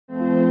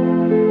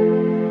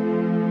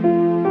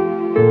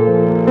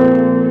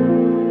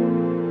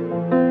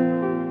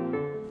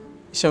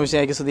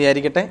ഈശോമിശിഹായ്ക്ക്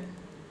സ്തുതിയായിരിക്കട്ടെ.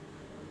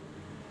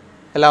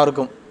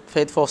 എല്ലാവർക്കും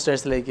ഫെയ്ത്ത്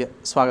ഫോസ്റ്റേഴ്സിലേക്ക്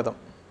സ്വാഗതം.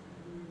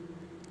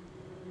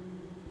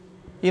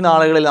 ഈ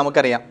നാളുകളിൽ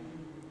നമുക്കറിയാം,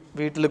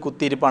 വീട്ടിൽ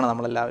കുത്തിയിരിപ്പാണ്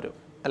നമ്മളെല്ലാവരും,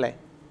 അല്ലേ?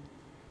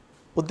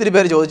 ഒത്തിരി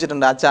പേര്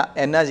ചോദിച്ചിട്ടുണ്ട്, അച്ഛാ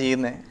എന്നാ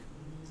ചെയ്യുന്നേ?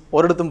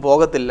 ഒരിടത്തും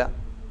പോകത്തില്ല,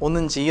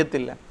 ഒന്നും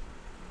ചെയ്യത്തില്ല,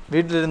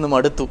 വീട്ടിലിരുന്ന്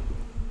മടുത്തു,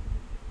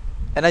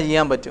 എന്നാ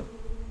ചെയ്യാൻ പറ്റും?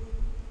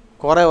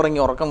 കുറേ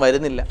ഉറങ്ങി ഉറക്കം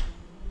വരുന്നില്ല,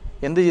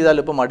 എന്ത്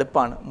ചെയ്താലും ഇപ്പോൾ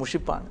മടുപ്പാണ്,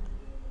 മുഷിപ്പാണ്,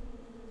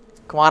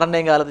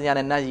 ക്വാറൻറ്റൈൻ കാലത്ത് ഞാൻ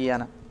എന്നാ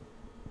ചെയ്യാനാ?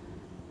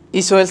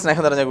 ഈശോയിൽ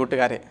സ്നേഹം നിറഞ്ഞ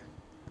കൂട്ടുകാരെ,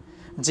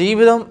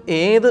 ജീവിതം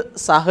ഏത്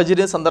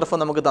സാഹചര്യ സന്ദർഭം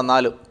നമുക്ക്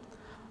തന്നാലും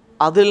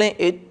അതിനെ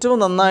ഏറ്റവും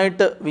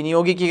നന്നായിട്ട്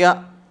വിനിയോഗിക്കുക,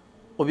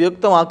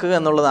 ഉപയുക്തമാക്കുക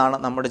എന്നുള്ളതാണ്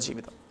നമ്മുടെ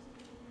ജീവിതം.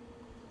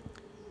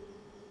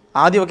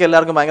 ആദ്യമൊക്കെ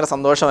എല്ലാവർക്കും ഭയങ്കര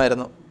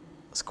സന്തോഷമായിരുന്നു.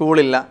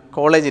 സ്കൂളില്ല,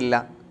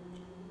 കോളേജില്ല,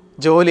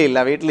 ജോലിയില്ല,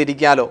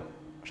 വീട്ടിലിരിക്കാലോ.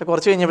 പക്ഷെ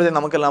കുറച്ച്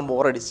കഴിഞ്ഞപ്പോഴത്തേക്കും നമുക്കെല്ലാം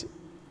ബോറടിച്ച്.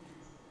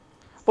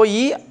 അപ്പോൾ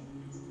ഈ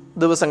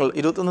ദിവസങ്ങൾ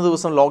 21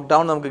 ദിവസം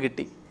ലോക്ക്ഡൗൺ നമുക്ക്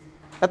കിട്ടി.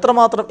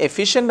 എത്രമാത്രം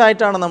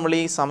എഫിഷ്യൻ്റായിട്ടാണ് നമ്മൾ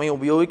ഈ സമയം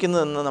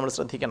ഉപയോഗിക്കുന്നതെന്ന് നമ്മൾ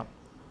ശ്രദ്ധിക്കണം.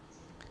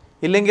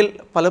 ഇല്ലെങ്കിൽ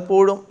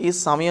പലപ്പോഴും ഈ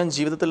സമയം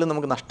ജീവിതത്തിൽ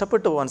നമുക്ക്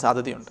നഷ്ടപ്പെട്ടു പോകാൻ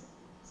സാധ്യതയുണ്ട്.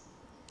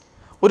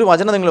 ഒരു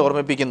വചനം നിങ്ങളെ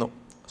ഓർമ്മിപ്പിക്കുന്നു.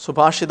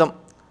 സുഭാഷിതം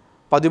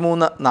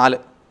 13:4.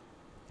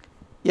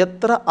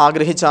 എത്ര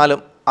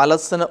ആഗ്രഹിച്ചാലും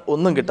അലസന്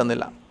ഒന്നും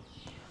കിട്ടുന്നില്ല,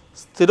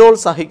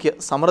 സ്ഥിരോത്സാഹിക്ക്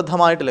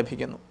സമൃദ്ധമായിട്ട്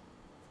ലഭിക്കുന്നു.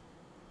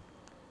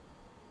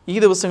 ഈ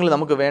ദിവസങ്ങളിൽ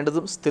നമുക്ക്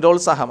വേണ്ടതും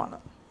സ്ഥിരോത്സാഹമാണ്.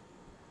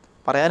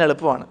 പറയാൻ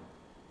എളുപ്പമാണ്,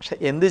 പക്ഷെ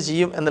എന്ത്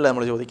ചെയ്യും എന്നല്ല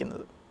നമ്മൾ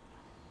ചോദിക്കുന്നത്.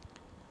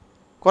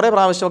 കുറേ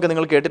പ്രാവശ്യമൊക്കെ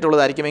നിങ്ങൾ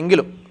കേട്ടിട്ടുള്ളതായിരിക്കും,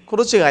 എങ്കിലും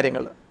കുറച്ച്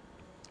കാര്യങ്ങൾ,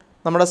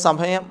 നമ്മുടെ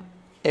സമയം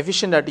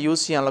എഫിഷ്യൻ്റായിട്ട്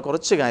യൂസ് ചെയ്യാനുള്ള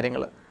കുറച്ച്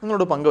കാര്യങ്ങൾ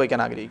നിങ്ങളോട് പങ്കുവയ്ക്കാൻ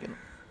ആഗ്രഹിക്കുന്നു.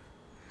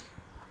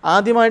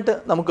 ആദ്യമായിട്ട്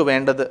നമുക്ക്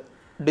വേണ്ടത്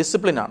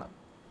ഡിസിപ്ലിനാണ്,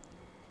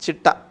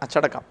 ചിട്ട,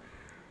 അച്ചടക്കം.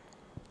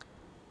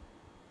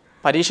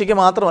 പരീക്ഷയ്ക്ക്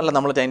മാത്രമല്ല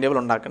നമ്മൾ ടൈം ടേബിൾ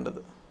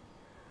ഉണ്ടാക്കേണ്ടത്.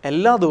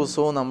 എല്ലാ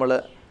ദിവസവും നമ്മൾ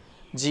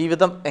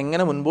ജീവിതം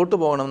എങ്ങനെ മുൻപോട്ട്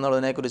പോകണം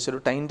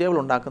എന്നുള്ളതിനെക്കുറിച്ചൊരു ടൈം ടേബിൾ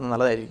ഉണ്ടാക്കുന്നത്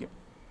നല്ലതായിരിക്കും.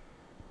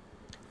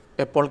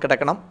 എപ്പോൾ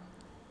കിടക്കണം,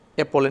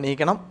 എപ്പോൾ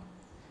എണീക്കണം,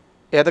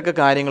 ഏതൊക്കെ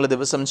കാര്യങ്ങൾ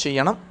ദിവസം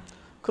ചെയ്യണം,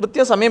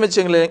 കൃത്യസമയം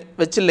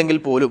വെച്ചില്ലെങ്കിൽ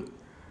പോലും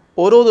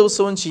ഓരോ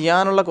ദിവസവും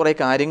ചെയ്യാനുള്ള കുറേ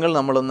കാര്യങ്ങൾ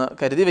നമ്മളൊന്ന്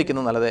കരുതി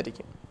വയ്ക്കുന്നത്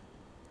നല്ലതായിരിക്കും.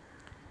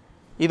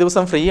 ഈ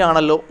ദിവസം ഫ്രീ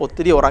ആണല്ലോ,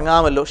 ഒത്തിരി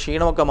ഉറങ്ങാമല്ലോ,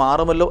 ക്ഷീണമൊക്കെ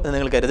മാറുമല്ലോ എന്ന്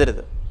നിങ്ങൾ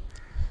കരുതരുത്.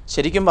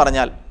 ശരിക്കും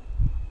പറഞ്ഞാൽ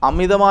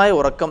അമിതമായ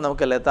ഉറക്കം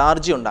നമുക്ക്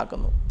ലതാർജി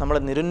ഉണ്ടാക്കുന്നു,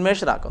 നമ്മളെ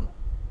നിരുന്മേഷരാക്കുന്നു.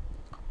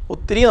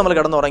 ഒത്തിരി നമ്മൾ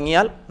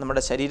കിടന്നുറങ്ങിയാൽ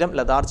നമ്മുടെ ശരീരം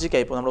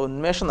ലതാർജിക്കായി പോകും, നമ്മുടെ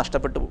ഉന്മേഷം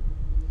നഷ്ടപ്പെട്ടു പോകും.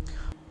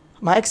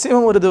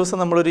 മാക്സിമം ഒരു ദിവസം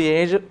നമ്മളൊരു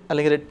 7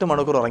 അല്ലെങ്കിൽ 8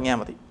 മണിക്കൂർ ഉറങ്ങിയാൽ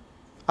മതി.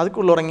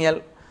 അതിക്കുള്ളിൽ ഉറങ്ങിയാൽ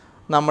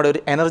നമ്മുടെ ഒരു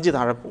എനർജി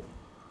താഴെ പോകും.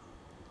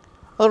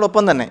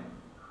 അതോടൊപ്പം തന്നെ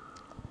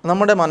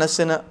നമ്മുടെ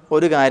മനസ്സിന്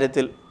ഒരു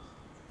കാര്യത്തിൽ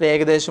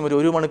ഏകദേശം ഒരു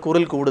 1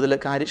 മണിക്കൂറിൽ കൂടുതൽ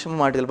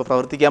കാര്യക്ഷമമായിട്ട് ചിലപ്പോൾ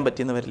പ്രവർത്തിക്കാൻ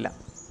പറ്റിയെന്ന് വരില്ല.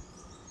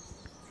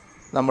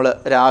 നമ്മൾ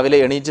രാവിലെ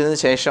എണീറ്റതിന്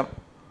ശേഷം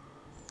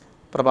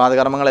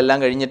പ്രഭാതകർമ്മങ്ങളെല്ലാം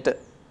കഴിഞ്ഞിട്ട്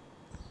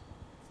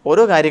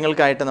ഓരോ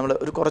കാര്യങ്ങൾക്കായിട്ട് നമ്മൾ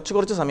ഒരു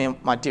കുറച്ച് സമയം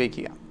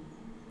മാറ്റിവെക്കുക.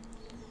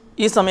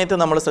 ഈ സമയത്ത്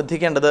നമ്മൾ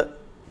ശ്രദ്ധിക്കേണ്ടത്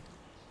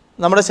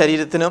നമ്മുടെ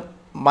ശരീരത്തിനും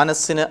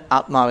മനസ്സിന്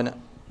ആത്മാവിന്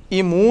ഈ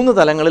 3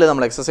 തലങ്ങളിൽ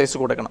നമ്മൾ എക്സസൈസ്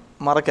കൊടുക്കണം,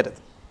 മറക്കരുത്.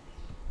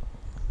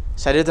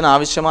 ശരീരത്തിന്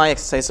ആവശ്യമായ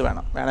എക്സസൈസ്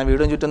വേണം.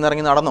 വീടും ചുറ്റും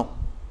ഇറങ്ങി നടന്നോ,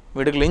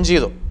 വീട് ക്ലീൻ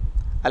ചെയ്തോ,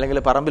 അല്ലെങ്കിൽ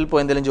പറമ്പിൽ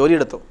പോയി എന്തെങ്കിലും ജോലി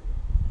എടുത്തോ,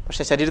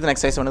 പക്ഷേ ശരീരത്തിന്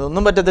എക്സസൈസ് വേണം.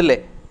 ഇതൊന്നും പറ്റത്തില്ലേ,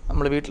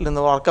 നമ്മൾ വീട്ടിൽ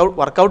നിന്ന്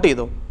വർക്കൗട്ട്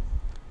ചെയ്തോ.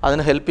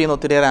 അതിന് ഹെൽപ്പ് ചെയ്യുന്ന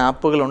ഒത്തിരിയേറെ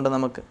ആപ്പുകളുണ്ട്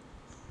നമുക്ക്.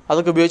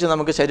 അതൊക്കെ ഉപയോഗിച്ച്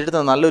നമുക്ക്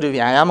ശരീരത്തിന് നല്ലൊരു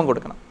വ്യായാമം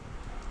കൊടുക്കണം.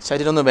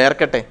 ശരീരം ഒന്ന്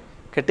വേർക്കട്ടെ,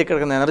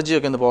 കെട്ടിക്കിടക്കുന്ന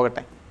എനർജിയൊക്കെ ഒന്ന്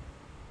പോകട്ടെ.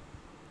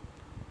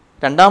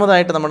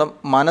 രണ്ടാമതായിട്ട് നമ്മുടെ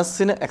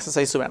മനസ്സിന്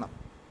എക്സസൈസ് വേണം.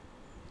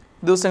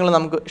 ദിവസങ്ങളിൽ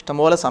നമുക്ക്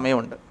ഇഷ്ടംപോലെ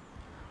സമയമുണ്ട്.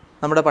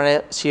 നമ്മുടെ പഴയ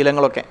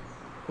ശീലങ്ങളൊക്കെ,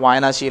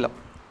 വായനാശീലം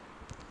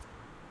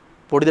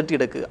പൊടി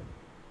തട്ടിയെടുക്കുക,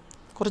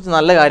 കുറച്ച്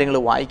നല്ല കാര്യങ്ങൾ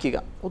വായിക്കുക.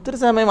 ഒത്തിരി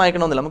സമയം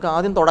വായിക്കണമെന്നില്ല, നമുക്ക്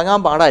ആദ്യം തുടങ്ങാൻ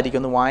പാടായിരിക്കും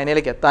ഒന്ന്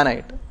വായനയിലേക്ക്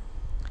എത്താനായിട്ട്.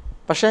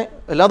 പക്ഷേ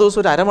എല്ലാ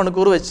ദിവസവും ഒരു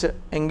അരമണിക്കൂർ വെച്ച്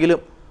എങ്കിലും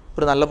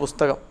ഒരു നല്ല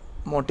പുസ്തകം,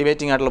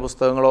 മോട്ടിവേറ്റിംഗ് ആയിട്ടുള്ള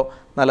പുസ്തകങ്ങളോ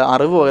നല്ല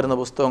അറിവ് പകരുന്ന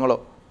പുസ്തകങ്ങളോ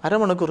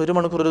 1 മണിക്കൂർ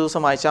ഒരു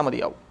ദിവസം വായിച്ചാൽ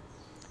മതിയാവും.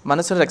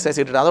 മനസ്സിനൊരു എക്സസൈസ്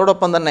കിട്ടിയിട്ട്.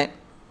 അതോടൊപ്പം തന്നെ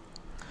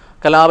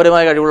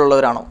കലാപരമായ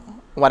കഴിവുകളുള്ളവരാണോ,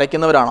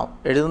 വരയ്ക്കുന്നവരാണോ,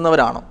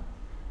 എഴുതുന്നവരാണോ,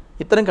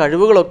 ഇത്തരം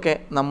കഴിവുകളൊക്കെ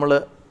നമ്മൾ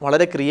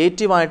വളരെ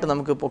ക്രിയേറ്റീവായിട്ട്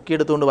നമുക്ക്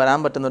പൊക്കിയെടുത്തുകൊണ്ട് വരാൻ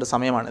പറ്റുന്നൊരു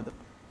സമയമാണിത്.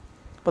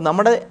 അപ്പോൾ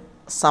നമ്മുടെ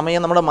സമയം,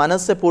 നമ്മുടെ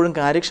മനസ്സ് എപ്പോഴും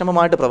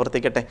കാര്യക്ഷമമായിട്ട്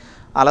പ്രവർത്തിക്കട്ടെ.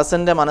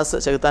 അലസൻ്റെ മനസ്സ്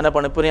ചെകുത്താൻ്റെ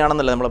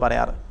പണിപ്പുരയാണെന്നല്ലേ നമ്മൾ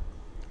പറയാറ്.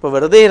 അപ്പോൾ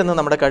വെറുതെ ഇരുന്ന്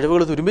നമ്മുടെ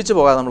കഴിവുകൾ തുരുമ്പിച്ച്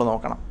പോകാതെ നമ്മൾ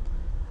നോക്കണം.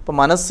 അപ്പോൾ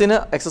മനസ്സിന്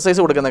എക്സസൈസ്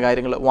കൊടുക്കുന്ന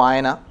കാര്യങ്ങൾ,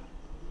 വായന,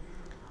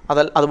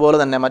 അതുപോലെ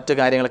തന്നെ മറ്റു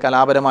കാര്യങ്ങൾ,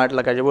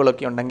 കലാപരമായിട്ടുള്ള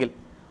കഴിവുകളൊക്കെ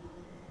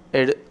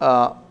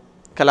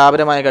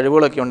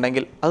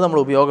ഉണ്ടെങ്കിൽ അത് നമ്മൾ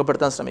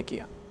ഉപയോഗപ്പെടുത്താൻ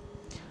ശ്രമിക്കുക.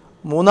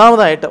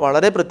 മൂന്നാമതായിട്ട്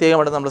വളരെ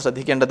പ്രത്യേകമായിട്ട് നമ്മൾ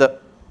ശ്രദ്ധിക്കേണ്ടത്,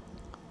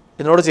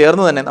 ഇതിനോട്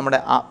ചേർന്ന് തന്നെ നമ്മുടെ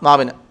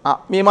ആത്മാവിന്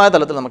ആത്മീയമായ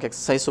തലത്തിൽ നമുക്ക്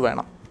എക്സസൈസ്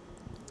വേണം.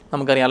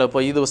 നമുക്കറിയാമല്ലോ,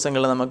 ഇപ്പോൾ ഈ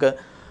ദിവസങ്ങളിൽ നമുക്ക്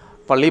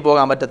പള്ളിയിൽ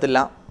പോകാൻ പറ്റത്തില്ല,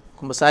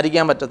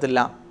 കുമ്പസാരിക്കാൻ പറ്റത്തില്ല.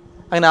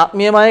 അങ്ങനെ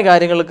ആത്മീയമായ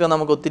കാര്യങ്ങൾക്ക്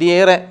നമുക്ക്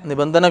ഒത്തിരിയേറെ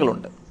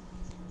നിബന്ധനകളുണ്ട്.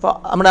 അപ്പോൾ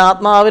നമ്മുടെ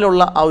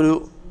ആത്മാവിലുള്ള ആ ഒരു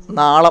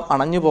നാളം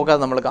അണഞ്ഞു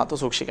പോകാതെ നമ്മൾ കാത്തു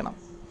സൂക്ഷിക്കണം.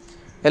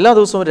 എല്ലാ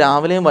ദിവസവും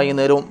രാവിലെയും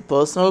വൈകുന്നേരവും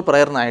പേഴ്സണൽ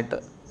പ്രയറിനായിട്ട്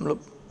നമ്മൾ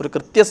ഒരു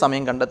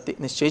കൃത്യസമയം കണ്ടെത്തി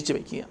നിശ്ചയിച്ച്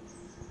വയ്ക്കുക.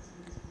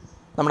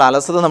 നമ്മുടെ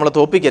അലസത നമ്മളെ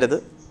തോൽപ്പിക്കരുത്.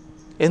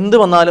 എന്ത്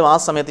വന്നാലും ആ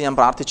സമയത്ത് ഞാൻ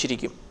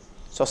പ്രാർത്ഥിച്ചിരിക്കും,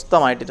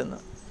 സ്വസ്ഥമായിട്ടിരുന്ന്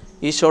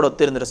ഈശോയോട്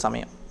ഒത്തിരുന്നൊരു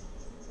സമയം.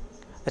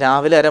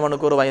 രാവിലെ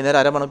അരമണിക്കൂർ, വൈകുന്നേരം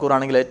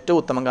അരമണിക്കൂറാണെങ്കിൽ ഏറ്റവും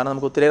ഉത്തമം. കാരണം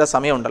നമുക്ക് ഒത്തിരിയേറെ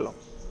സമയമുണ്ടല്ലോ.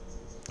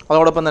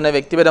 അതോടൊപ്പം തന്നെ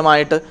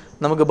വ്യക്തിപരമായിട്ട്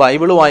നമുക്ക്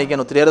ബൈബിൾ വായിക്കാൻ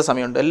ഒത്തിരിയേറെ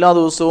സമയമുണ്ട്. എല്ലാ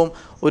ദിവസവും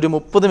ഒരു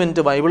 30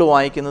 മിനിറ്റ് ബൈബിൾ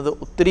വായിക്കുന്നത്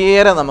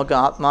ഒത്തിരിയേറെ നമുക്ക്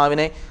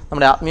ആത്മാവിനെ,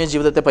 നമ്മുടെ ആത്മീയ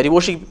ജീവിതത്തെ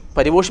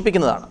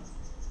പരിപോഷിപ്പിക്കുന്നതാണ്.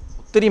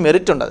 ഒത്തിരി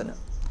മെറിറ്റ് ഉണ്ട് അതിന്.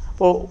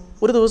 അപ്പോൾ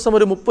ഒരു ദിവസം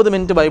ഒരു 30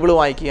 മിനിറ്റ് ബൈബിൾ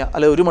വായിക്കുക,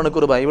 അല്ലെങ്കിൽ 1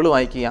 മണിക്കൂർ ബൈബിൾ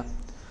വായിക്കുക,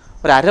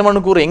 ഒരു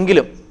അരമണിക്കൂർ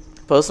എങ്കിലും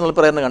പേഴ്സണൽ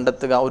പ്രയറിന്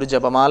കണ്ടെത്തുക, ഒരു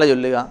ജപമാല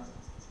ചൊല്ലുക,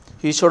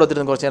 ഈശോയോട്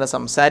ഒത്തിരി കുറച്ച് നേരം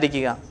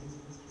സംസാരിക്കുക,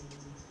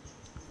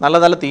 നല്ല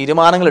നല്ല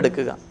തീരുമാനങ്ങൾ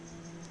എടുക്കുക.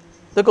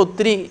 ഇതൊക്കെ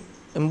ഒത്തിരി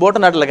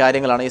ഇമ്പോർട്ടൻ്റ് ആയിട്ടുള്ള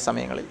കാര്യങ്ങളാണ് ഈ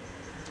സമയങ്ങളിൽ.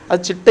 അത്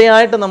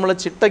ചിട്ടയായിട്ട് നമ്മൾ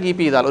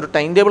കീപ്പ് ചെയ്താൽ, ഒരു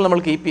ടൈം ടേബിൾ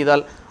നമ്മൾ കീപ്പ്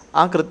ചെയ്താൽ,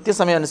 ആ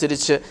കൃത്യസമയം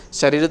അനുസരിച്ച്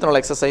ശരീരത്തിനുള്ള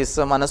എക്സസൈസ്,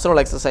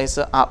 മനസ്സിനുള്ള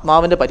എക്സസൈസ്,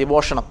 ആത്മാവിൻ്റെ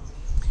പരിപോഷണം,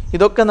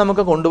 ഇതൊക്കെ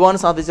നമുക്ക് കൊണ്ടുപോകാൻ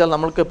സാധിച്ചാൽ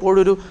നമ്മൾക്ക്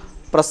എപ്പോഴും ഒരു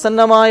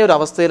പ്രസന്നമായ ഒരു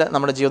അവസ്ഥയിൽ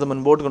നമ്മുടെ ജീവിതം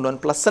മുൻപോട്ട് കൊണ്ടുപോകാൻ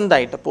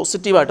പ്ലസൻ്റായിട്ട്,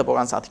 പോസിറ്റീവായിട്ട്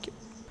പോകാൻ സാധിക്കും.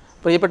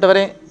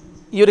 പ്രിയപ്പെട്ടവരെ,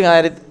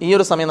 ഈ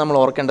ഒരു സമയം നമ്മൾ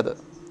ഓർക്കേണ്ടത്,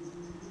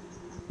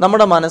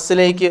 നമ്മുടെ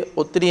മനസ്സിലേക്ക്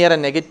ഒത്തിരിയേറെ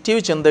നെഗറ്റീവ്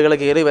ചിന്തകൾ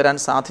കയറി വരാൻ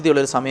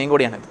സാധ്യതയുള്ളൊരു സമയം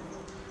കൂടിയാണിത്.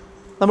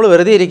 നമ്മൾ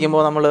വെറുതെ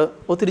ഇരിക്കുമ്പോൾ നമ്മൾ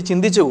ഒത്തിരി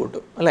ചിന്തിച്ചു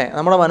കൂട്ടും, അല്ലേ?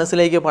 നമ്മുടെ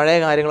മനസ്സിലേക്ക് പഴയ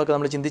കാര്യങ്ങളൊക്കെ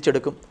നമ്മൾ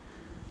ചിന്തിച്ചെടുക്കും.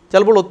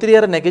 ചിലപ്പോൾ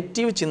ഒത്തിരിയേറെ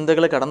നെഗറ്റീവ്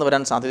ചിന്തകൾ കടന്നു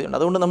വരാൻ സാധ്യതയുണ്ട്.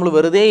 അതുകൊണ്ട് നമ്മൾ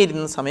വെറുതെ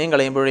ഇരുന്ന് സമയം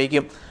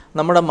കളയുമ്പോഴേക്കും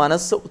നമ്മുടെ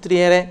മനസ്സ്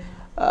ഒത്തിരിയേറെ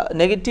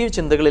നെഗറ്റീവ്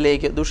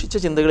ചിന്തകളിലേക്ക്, ദുഷിച്ച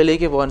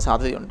ചിന്തകളിലേക്ക് പോകാൻ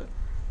സാധ്യതയുണ്ട്.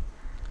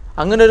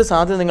 അങ്ങനെ ഒരു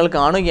സാധ്യത നിങ്ങൾ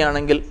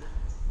കാണുകയാണെങ്കിൽ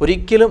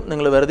ഒരിക്കലും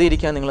നിങ്ങൾ വെറുതെ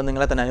ഇരിക്കാൻ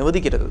നിങ്ങളെ തന്നെ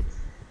അനുവദിക്കരുത്.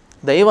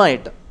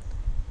 ദയവായിട്ട്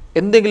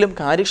എന്തെങ്കിലും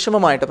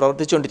കാര്യക്ഷമമായിട്ട്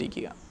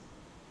പ്രവർത്തിച്ചുകൊണ്ടിരിക്കുക.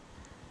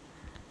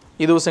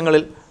 ഈ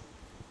ദിവസങ്ങളിൽ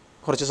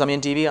കുറച്ച് സമയം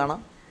TV കാണാം,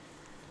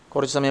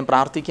 കുറച്ച് സമയം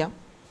പ്രാർത്ഥിക്കാം,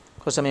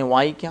 കുറച്ച് സമയം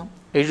വായിക്കാം,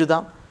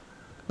 എഴുതാം.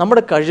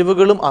 നമ്മുടെ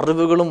കഴിവുകളും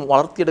അറിവുകളും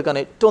വളർത്തിയെടുക്കാൻ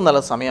ഏറ്റവും നല്ല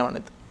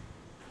സമയമാണിത്.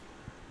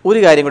 ഒരു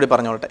കാര്യം കൂടി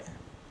പറഞ്ഞോട്ടെ,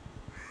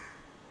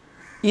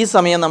 ഈ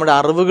സമയം നമ്മുടെ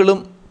അറിവുകളും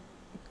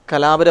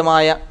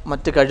കലാപരമായ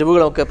മറ്റ്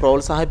കഴിവുകളൊക്കെ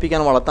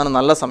പ്രോത്സാഹിപ്പിക്കാൻ, വളർത്താൻ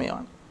നല്ല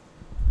സമയമാണ്.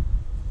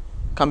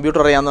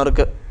 കമ്പ്യൂട്ടർ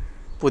അറിയാവുന്നവർക്ക്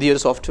പുതിയൊരു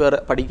സോഫ്റ്റ്വെയർ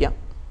പഠിക്കാം,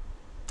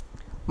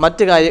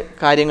 മറ്റ്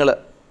കാര്യങ്ങൾ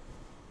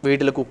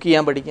വീട്ടിൽ കുക്ക്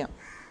ചെയ്യാൻ പഠിക്കാം.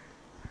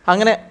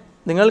 അങ്ങനെ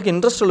നിങ്ങൾക്ക്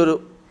ഇൻട്രസ്റ്റ് ഉള്ളൊരു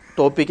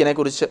ടോപ്പിക്കിനെ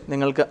കുറിച്ച്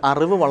നിങ്ങൾക്ക്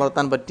അറിവ്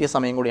വളർത്താൻ പറ്റിയ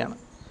സമയം കൂടിയാണ്.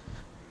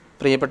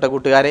 പ്രിയപ്പെട്ട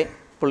കൂട്ടുകാരെ,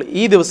 ഇപ്പോൾ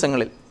ഈ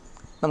ദിവസങ്ങളിൽ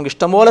നമുക്ക്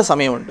ഇഷ്ടംപോലെ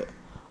സമയമുണ്ട്.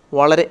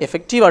 വളരെ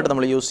എഫക്റ്റീവായിട്ട്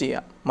നമ്മൾ യൂസ്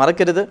ചെയ്യുക.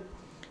 മറക്കരുത്,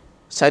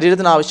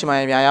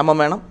 ശരീരത്തിനാവശ്യമായ വ്യായാമം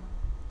വേണം,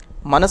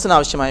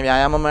 മനസ്സിനാവശ്യമായ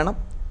വ്യായാമം വേണം,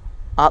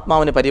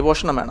 ആത്മാവിന്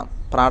പരിപോഷണം വേണം.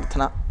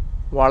 പ്രാർത്ഥന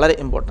വളരെ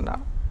ഇമ്പോർട്ടൻ്റ്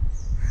ആണ്.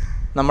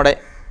 നമ്മുടെ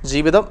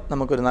ജീവിതം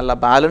നമുക്കൊരു നല്ല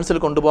ബാലൻസിൽ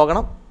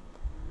കൊണ്ടുപോകണം.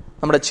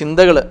 നമ്മുടെ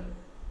ചിന്തകൾ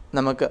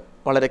നമുക്ക്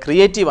വളരെ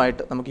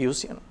ക്രിയേറ്റീവായിട്ട് നമുക്ക്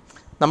യൂസ് ചെയ്യണം.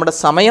 നമ്മുടെ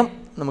സമയം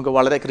നമുക്ക്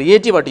വളരെ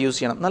ക്രിയേറ്റീവായിട്ട് യൂസ്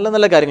ചെയ്യണം. നല്ല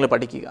നല്ല കാര്യങ്ങൾ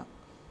പഠിക്കുക,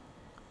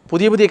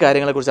 പുതിയ പുതിയ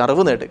കാര്യങ്ങളെക്കുറിച്ച്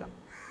അറിവ് നേടുക.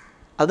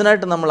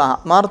 അതിനായിട്ട് നമ്മൾ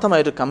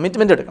ആത്മാർത്ഥമായൊരു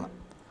കമ്മിറ്റ്മെൻ്റ് എടുക്കണം.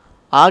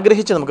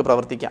 ആഗ്രഹിച്ച് നമുക്ക്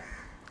പ്രവർത്തിക്കാം.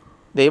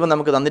 ദൈവം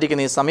നമുക്ക്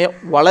തന്നിരിക്കുന്ന ഈ സമയം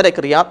വളരെ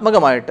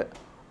ക്രിയാത്മകമായിട്ട്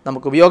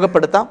നമുക്ക്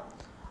ഉപയോഗപ്പെടുത്താം.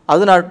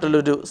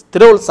 അതിനായിട്ടുള്ളൊരു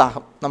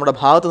സ്ഥിരോത്സാഹം നമ്മുടെ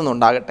ഭാഗത്തു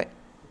നിന്നുണ്ടാകട്ടെ.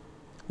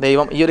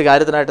 ദൈവം ഈ ഒരു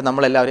കാര്യത്തിനായിട്ട്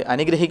നമ്മളെല്ലാവരും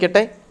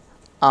അനുഗ്രഹിക്കട്ടെ.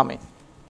 ആമേൻ.